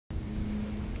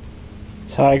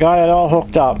So I got it all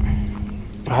hooked up.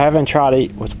 I haven't tried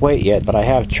it with weight yet, but I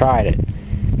have tried it.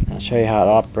 I'll show you how it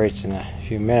operates in a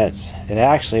few minutes. It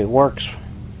actually works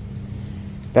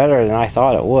better than I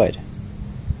thought it would.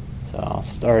 So I'll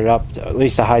start it up, at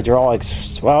least the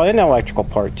hydraulics, well, in the electrical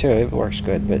part too, it works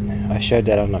good, but I showed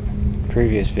that on the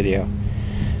previous video.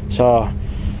 So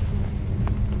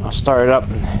I'll start it up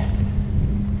and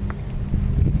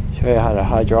show you how the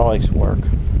hydraulics work.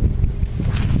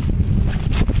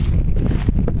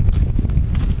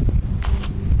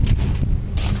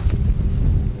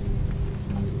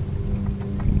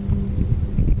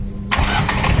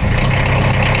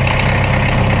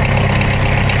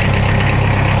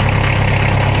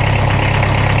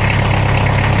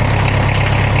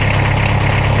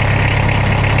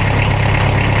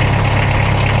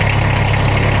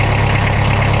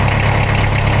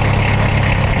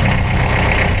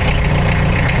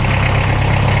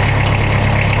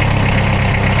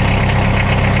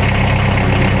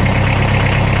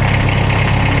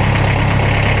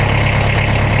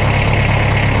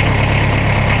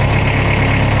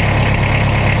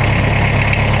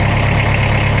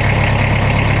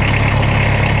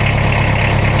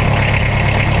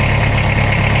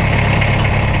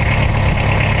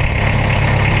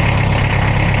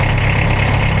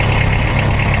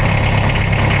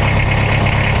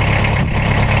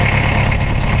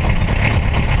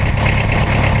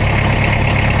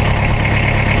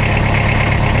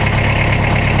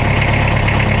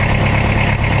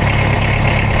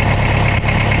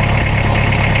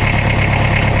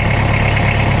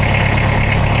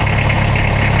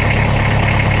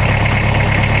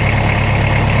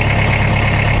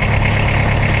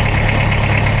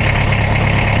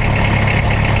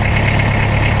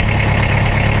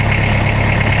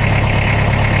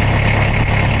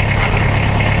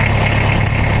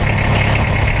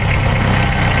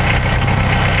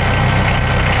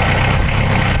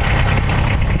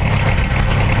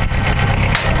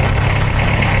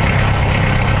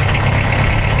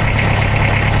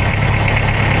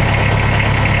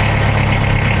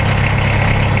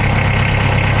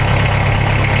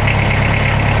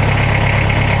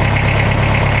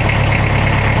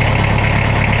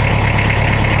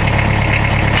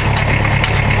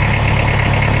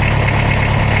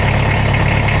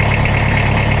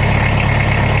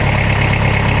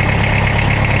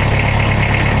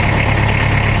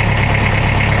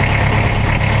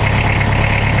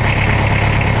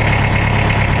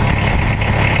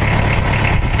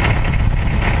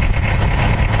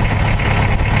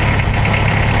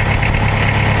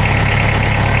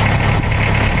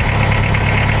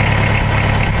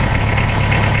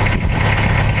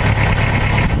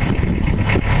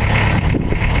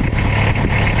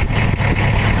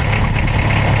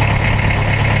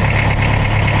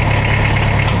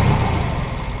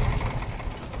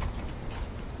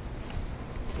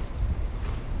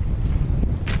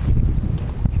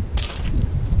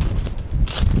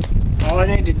 All I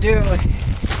need to do,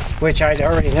 which I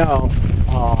already know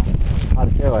how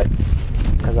to do it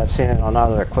because I've seen it on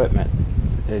other equipment,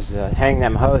 is hang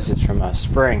them hoses from a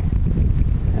spring,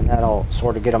 and that'll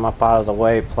sort of get them up out of the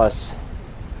way. Plus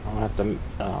I don't have to,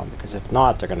 because if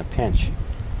not they're going to pinch.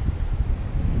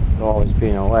 It'll always be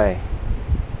in the way.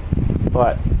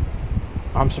 But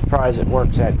I'm surprised it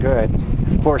works that good.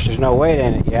 Of course there's no weight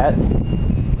in it yet.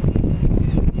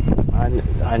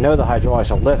 I know the hydraulics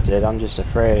will lift it. I'm just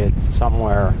afraid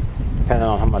somewhere, depending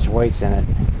on how much weight's in it,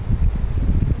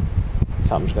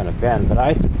 something's going to bend. But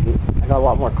I got a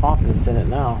lot more confidence in it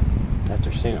now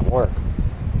after seeing it work.